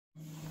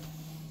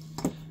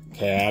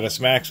Catus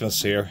Maximus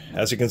here.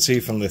 As you can see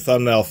from the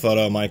thumbnail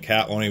photo, my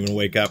cat won't even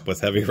wake up with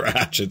heavy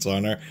ratchets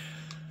on her.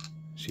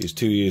 She's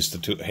too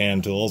used to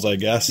hand tools, I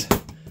guess.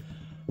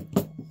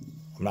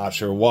 I'm not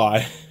sure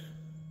why.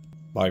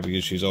 Probably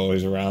because she's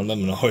always around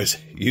them and always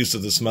used to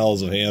the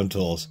smells of hand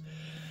tools.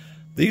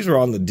 These are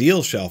on the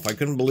deal shelf. I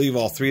couldn't believe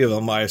all three of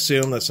them. I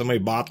assume that somebody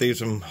bought these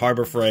from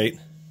Harbor Freight.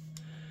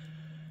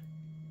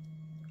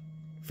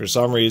 For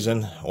some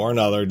reason or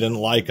another, didn't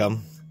like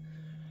them.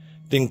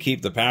 Didn't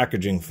keep the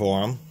packaging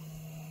for them.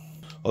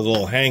 Those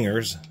little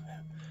hangers.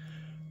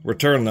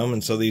 Returned them,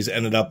 and so these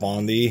ended up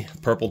on the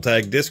purple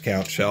tag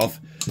discount shelf.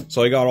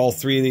 So I got all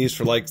three of these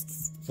for like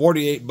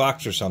 48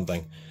 bucks or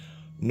something.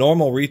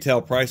 Normal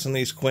retail price on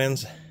these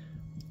Quinns,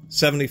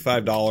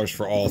 $75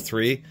 for all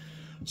three.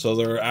 So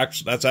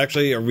that's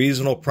actually a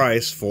reasonable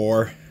price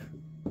for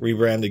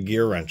rebranded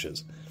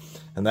Gearwrenches.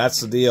 And that's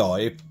the deal.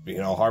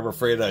 Harbor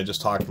Freight, I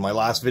just talked in my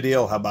last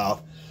video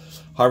about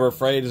Harbor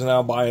Freight is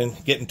now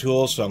getting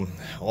tools from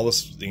all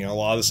this, a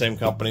lot of the same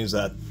companies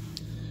that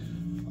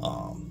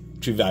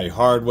True Value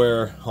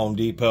Hardware, Home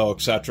Depot,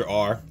 etc.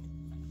 are.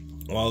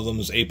 One of them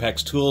is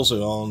Apex Tools,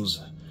 who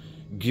owns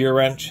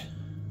Gearwrench.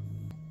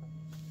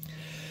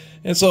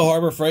 And so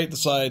Harbor Freight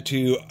decided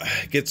to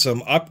get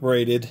some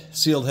upgraded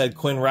sealed head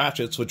Quinn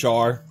ratchets, which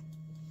are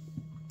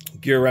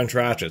Gearwrench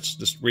ratchets,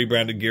 just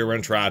rebranded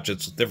Gearwrench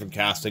ratchets with different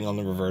casting on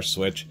the reverse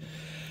switch.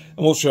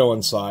 And we'll show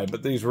inside,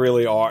 but these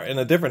really are in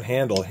a different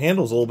handle. The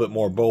handle's a little bit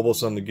more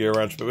bulbous on the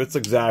Gearwrench, but it's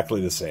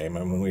exactly the same.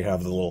 I mean, we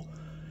have the little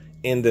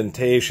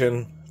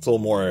indentation. It's a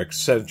little more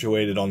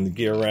accentuated on the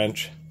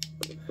Gearwrench.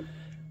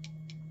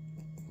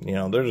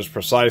 They're just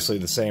precisely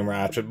the same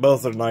ratchet.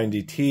 Both are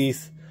 90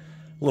 teeth.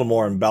 A little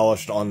more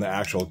embellished on the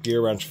actual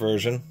Gearwrench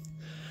version.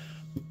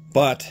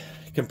 But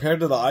compared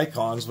to the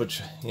icons,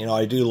 which,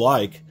 I do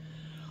like,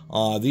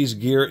 these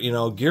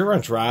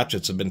Gearwrench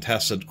ratchets have been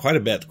tested quite a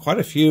bit. Quite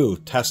a few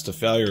test to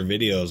failure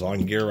videos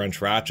on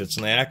Gearwrench ratchets,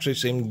 and they actually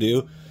seem to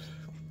do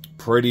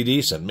pretty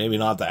decent. Maybe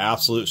not the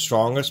absolute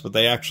strongest, but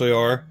they actually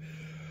are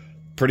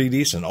pretty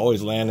decent.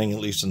 Always landing at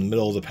least in the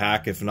middle of the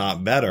pack, if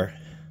not better.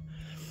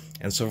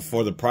 And so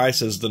for the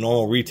prices, the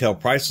normal retail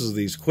prices of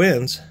these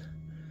Quinns,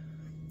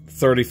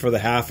 $30 for the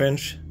 1/2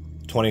 inch,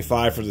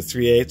 $25 for the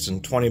 3/8,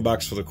 and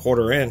 $20 for the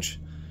 1/4 inch.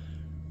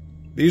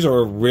 These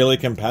are really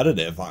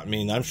competitive. I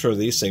mean, I'm sure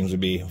these things would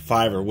be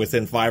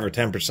within 5 or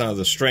 10% of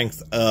the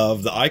strength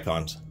of the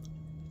icons.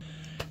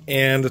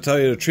 And to tell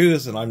you the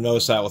truth, and I've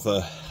noticed that with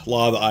a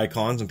lot of the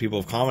icons, and people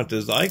have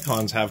commented, the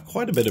icons have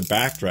quite a bit of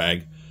back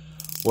drag,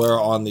 where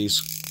on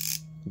these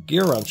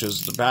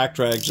Gearwrenches, the back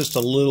drag just a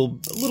little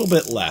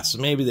bit less.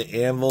 Maybe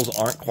the anvils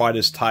aren't quite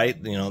as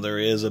tight. There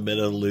is a bit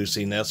of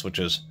loosiness, which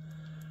is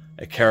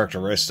a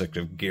characteristic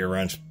of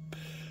Gearwrench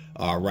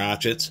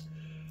ratchets.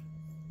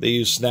 They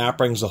use snap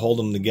rings to hold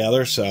them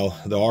together, so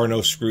there are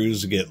no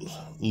screws to get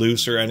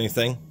loose or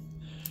anything.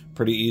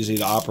 Pretty easy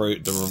to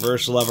operate the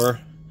reverse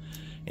lever.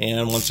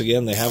 And once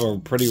again, they have a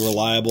pretty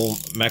reliable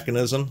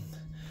mechanism.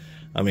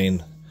 I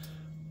mean,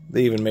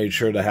 they even made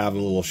sure to have a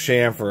little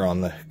chamfer on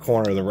the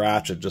corner of the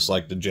ratchet, just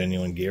like the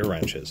genuine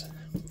Gearwrenches.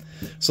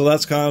 So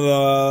that's kind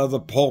of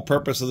the whole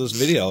purpose of this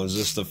video, is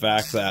just the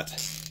fact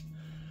that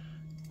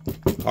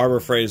Harbor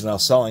Freight is now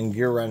selling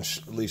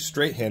Gearwrench, at least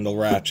straight handle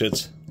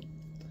ratchets,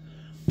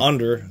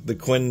 under the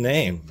Quinn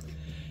name.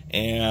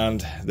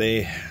 And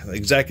the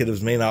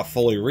executives may not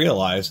fully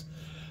realize,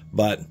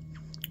 but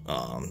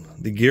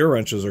the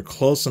Gearwrenches are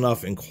close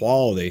enough in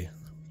quality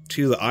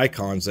to the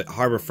icons that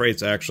Harbor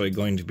Freight's actually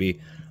going to be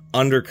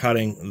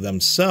undercutting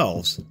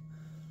themselves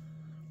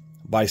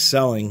by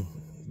selling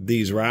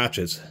these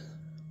ratchets.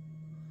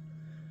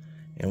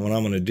 And what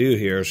I'm going to do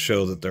here is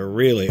show that there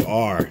really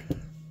are,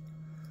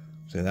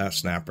 see, that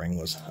snap ring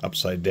was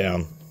upside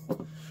down,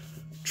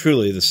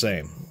 truly the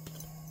same.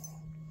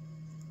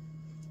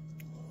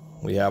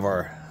 We have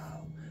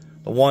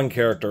the one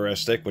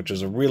characteristic, which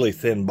is a really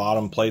thin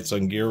bottom plates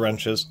on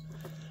Gearwrenches.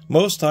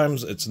 Most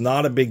times it's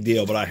not a big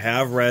deal, but I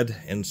have read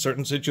in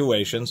certain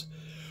situations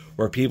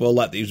where people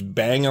let these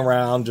bang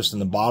around just in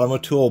the bottom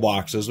of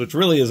toolboxes, which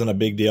really isn't a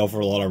big deal for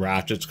a lot of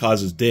ratchets,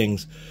 causes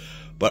dings.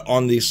 But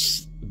on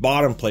these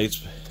bottom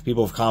plates,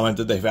 people have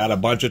commented they've had a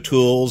bunch of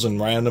tools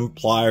and random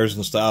pliers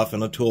and stuff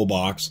in a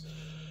toolbox,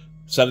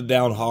 set it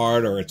down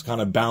hard, or it's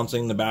kind of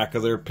bouncing the back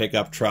of their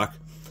pickup truck,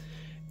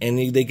 and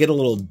they get a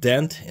little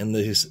dent in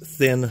these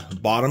thin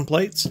bottom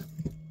plates,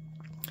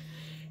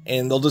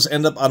 and they'll just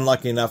end up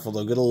unlucky enough where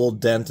they'll get a little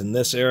dent in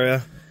this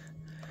area,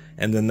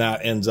 and then that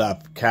ends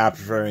up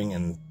capturing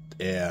and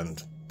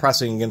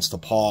pressing against the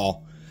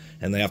pawl,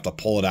 and they have to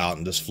pull it out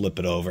and just flip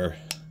it over.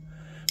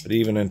 But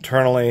even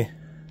internally,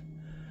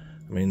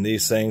 I mean,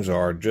 these things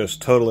are just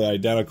totally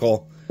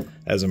identical.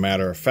 As a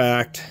matter of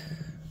fact,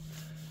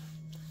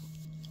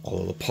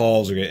 although the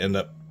pawls are going to end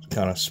up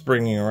kind of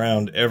springing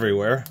around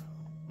everywhere,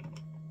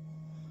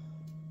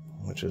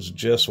 which is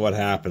just what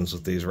happens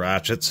with these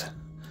ratchets.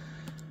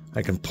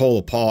 I can pull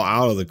the pawl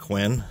out of the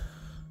Quinn,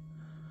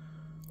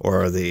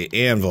 or the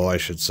anvil, I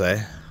should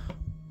say.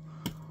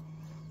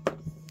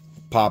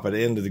 Pop it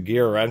into the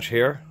Gearwrench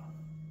here.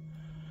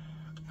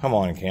 Come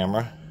on,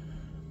 camera.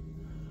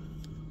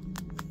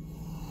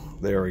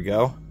 There we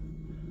go.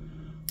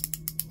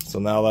 So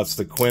now that's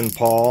the Quinn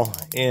pawl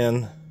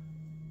in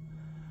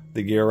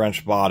the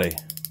Gearwrench body.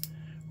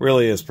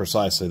 Really is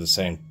precisely the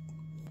same.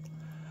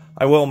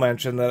 I will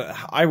mention that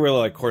I really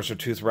like coarser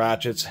tooth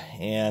ratchets,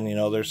 and you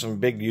know, there's some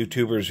big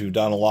YouTubers who've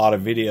done a lot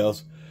of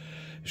videos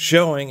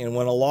showing, and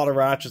when a lot of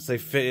ratchets they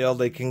fail,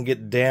 they can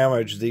get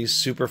damaged, these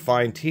super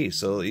fine teeth.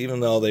 So even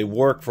though they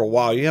work for a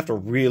while, you have to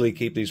really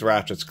keep these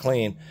ratchets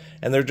clean,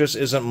 and there just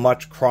isn't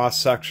much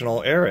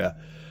cross-sectional area.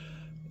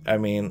 I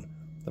mean,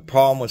 the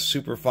problem with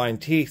super fine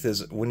teeth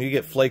is when you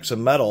get flakes of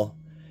metal,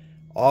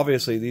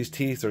 obviously these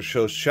teeth are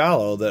so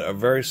shallow that a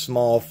very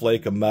small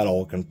flake of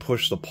metal can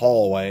push the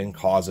pawl away and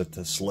cause it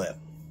to slip.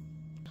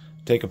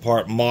 Take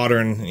apart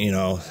modern, you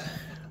know,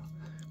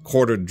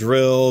 quartered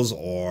drills,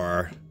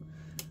 or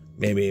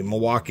maybe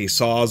Milwaukee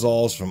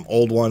Sawzalls, from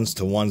old ones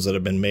to ones that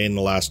have been made in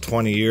the last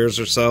 20 years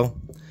or so,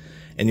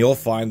 and you'll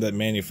find that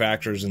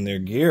manufacturers in their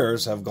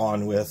gears have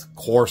gone with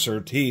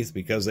coarser teeth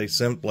because they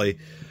simply,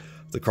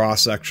 the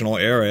cross-sectional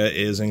area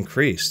is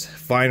increased.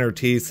 Finer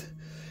teeth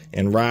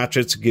and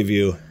ratchets give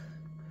you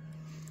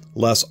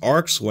less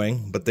arc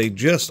swing, but they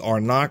just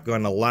are not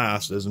going to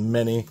last as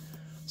many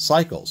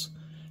cycles.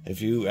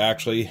 If you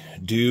actually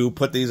do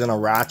put these in a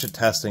ratchet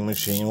testing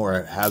machine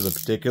where it has a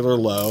particular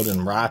load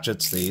and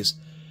ratchets these,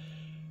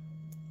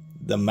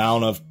 the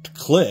amount of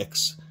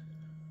clicks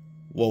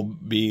will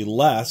be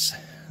less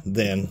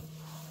than,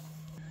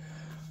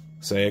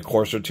 say, a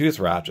coarser tooth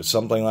ratchet.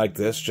 Something like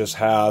this just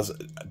has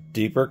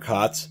deeper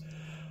cuts.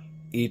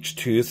 Each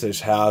tooth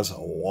just has a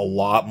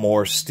lot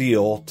more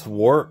steel to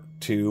work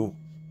to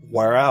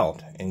wear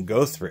out and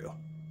go through.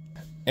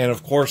 And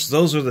of course,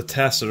 those are the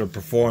tests that are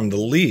performed the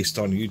least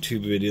on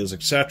YouTube videos,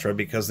 etc.,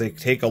 because they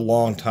take a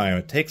long time.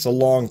 It takes a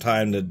long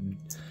time to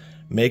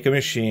make a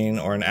machine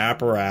or an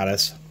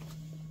apparatus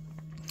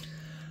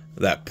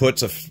that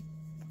puts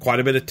quite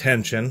a bit of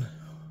tension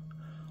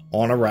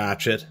on a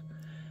ratchet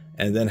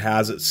and then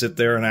has it sit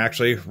there and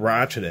actually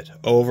ratchet it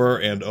over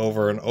and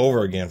over and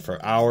over again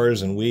for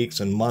hours and weeks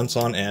and months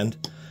on end,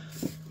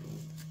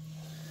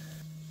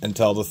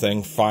 until the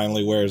thing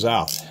finally wears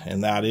out.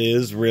 And that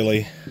is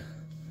really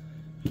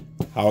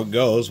how it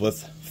goes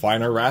with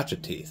finer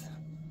ratchet teeth.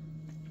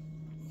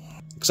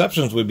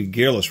 Exceptions would be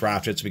gearless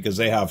ratchets because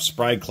they have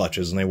sprag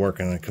clutches and they work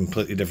in a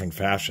completely different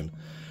fashion.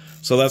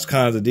 So that's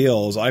kind of the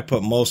deal, is I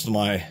put most of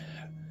my,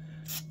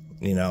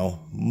 you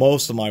know,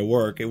 most of my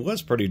work, it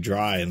was pretty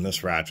dry in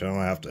this ratchet. I'm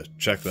going to have to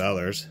check the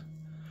others.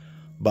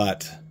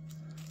 But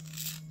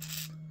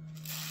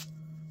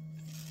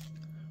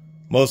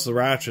most of the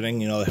ratcheting,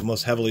 you know, the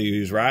most heavily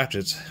used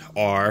ratchets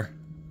are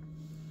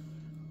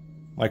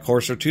my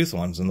coarser tooth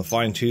ones, and the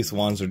fine tooth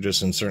ones are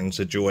just in certain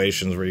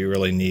situations where you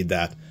really need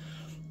that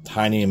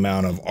tiny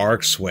amount of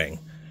arc swing.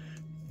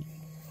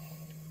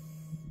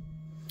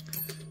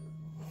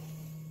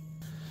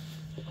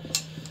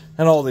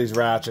 And all these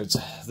ratchets,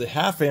 the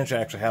 1/2 inch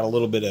actually had a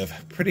little bit of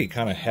pretty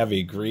kind of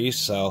heavy grease,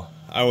 so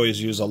I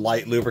always use a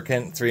light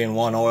lubricant,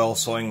 3-in-1 oil,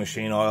 sewing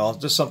machine oil,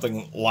 just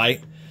something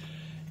light.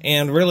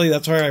 And really,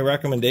 that's my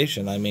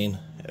recommendation. I mean,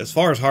 as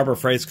far as Harbor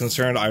Freight's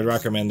concerned, I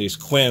recommend these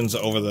Quinns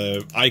over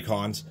the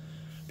Icons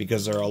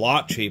because they're a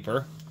lot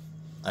cheaper.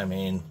 I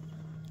mean,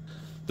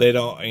 they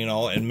don't, you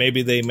know, and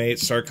maybe they may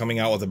start coming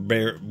out with a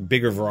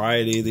bigger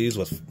variety of these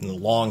with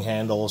long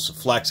handles,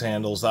 flex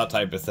handles, that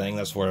type of thing.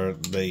 That's where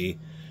the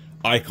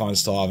Icons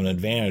still have an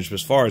advantage. But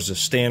as far as the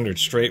standard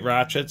straight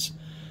ratchets,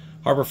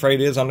 Harbor Freight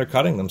is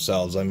undercutting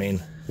themselves. I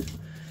mean,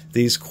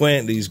 these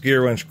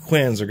Gearwrench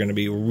Quinns are going to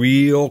be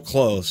real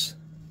close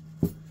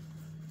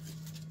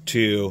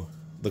to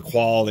the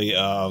quality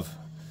of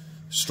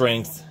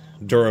strength,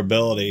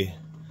 durability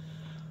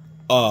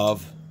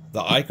of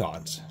the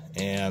Icons.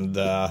 And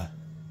kind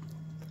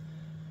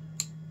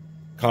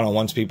of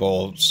once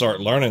people start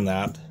learning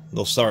that,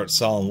 they'll start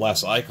selling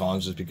less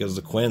Icons, just because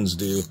the Quinns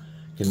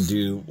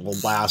will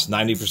last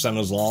 90%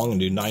 as long and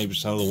do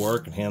 90% of the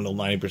work and handle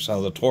 90%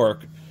 of the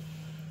torque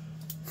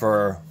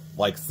for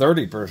like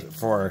 30%,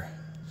 for,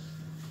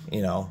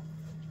 you know,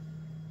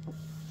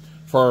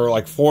 for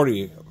like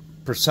 40%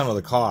 of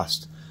the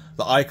cost.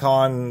 The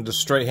Icon, the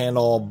straight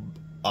handle,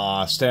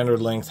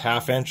 standard length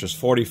 1/2 inch is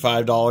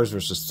 $45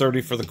 versus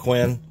 $30 for the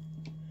Quinn.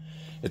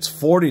 It's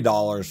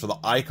 $40 for the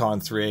Icon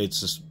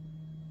 3/8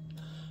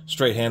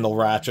 straight handle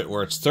ratchet,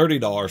 where it's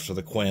 $30 for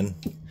the Quinn.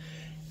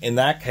 In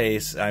that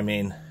case, I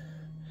mean,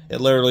 it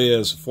literally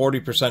is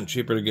 40%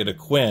 cheaper to get a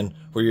Quinn,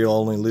 where you're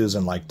only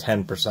losing like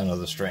 10% of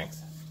the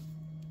strength.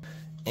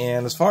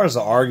 And as far as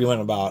the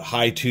argument about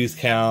high tooth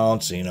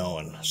counts, you know,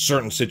 in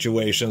certain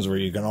situations where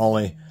you can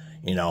only,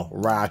 you know,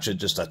 ratchet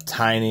just a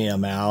tiny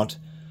amount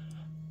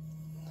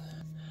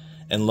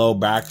and low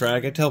back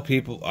drag, I tell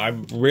people,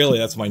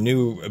 that's my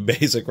new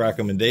basic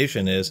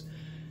recommendation is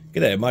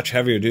get a much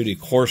heavier duty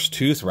coarse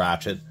tooth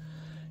ratchet,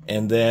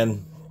 and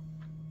then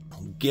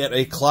get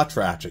a clutch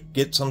ratchet,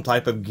 get some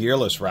type of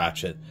gearless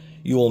ratchet.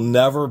 You will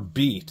never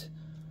beat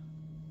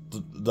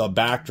the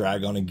back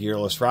drag on a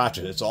gearless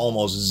ratchet. It's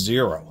almost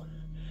zero.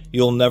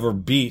 You'll never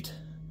beat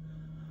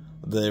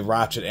the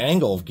ratchet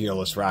angle of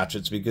gearless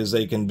ratchets because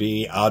they can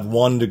be at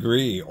 1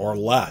 degree or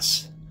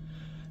less.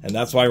 And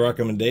that's my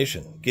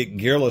recommendation. Get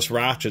gearless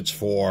ratchets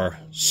for,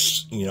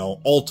 you know,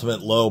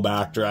 ultimate low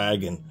back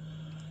drag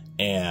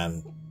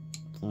and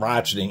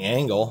ratcheting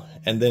angle,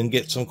 and then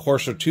get some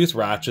coarser tooth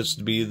ratchets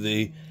to be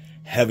the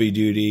heavy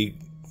duty,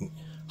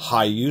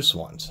 high use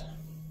ones.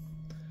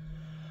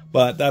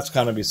 But that's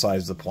kind of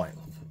besides the point.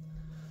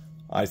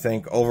 I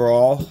think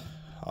overall,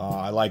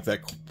 I like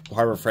that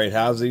Harbor Freight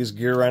has these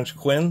Gearwrench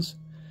Quinns,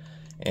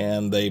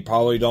 and they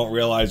probably don't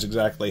realize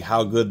exactly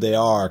how good they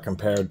are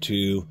compared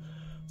to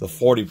the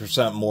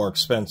 40% more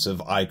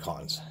expensive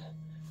icons.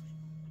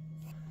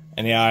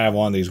 And yeah, I have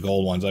one of these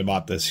gold ones. I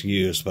bought this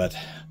used, but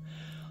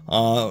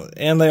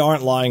and they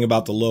aren't lying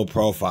about the low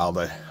profile.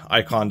 The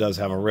icon does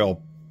have a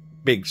real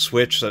big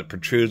switch that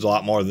protrudes a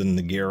lot more than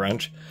the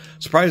Gearwrench.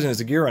 Surprising is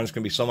the Gearwrench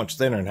can be so much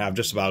thinner and have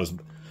just about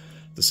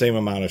the same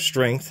amount of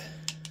strength.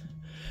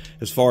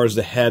 As far as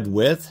the head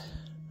width,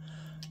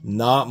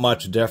 not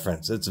much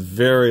difference. It's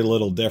very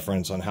little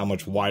difference on how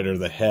much wider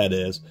the head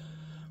is.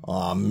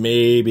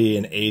 Maybe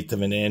 1/8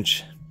 of an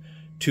inch,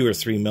 2 or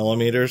 3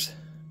 millimeters.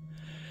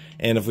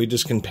 And if we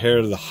just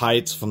compare the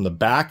heights from the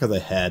back of the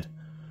head,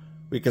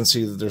 we can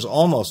see that there's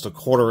almost a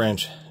 1/4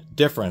 inch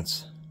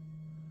difference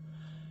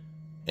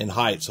in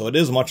height. So it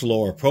is much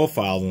lower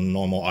profile than the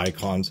normal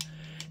icons.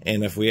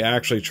 And if we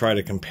actually try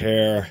to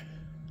compare,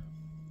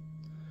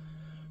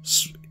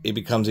 it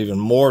becomes even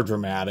more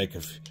dramatic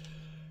if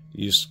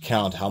you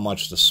count how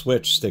much the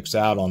switch sticks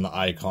out on the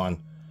icon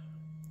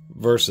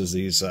versus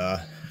these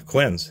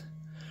Quinns,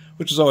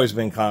 which has always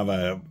been kind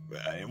of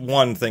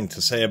one thing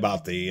to say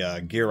about the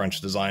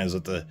Gearwrench design is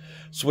that the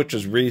switch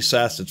is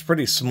recessed. It's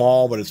pretty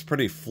small, but it's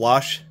pretty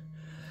flush.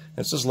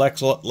 It's just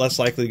less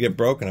likely to get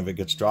broken if it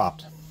gets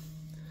dropped.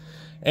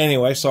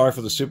 Anyway, sorry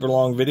for the super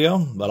long video,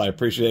 but I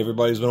appreciate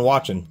everybody who's been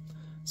watching.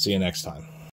 See you next time.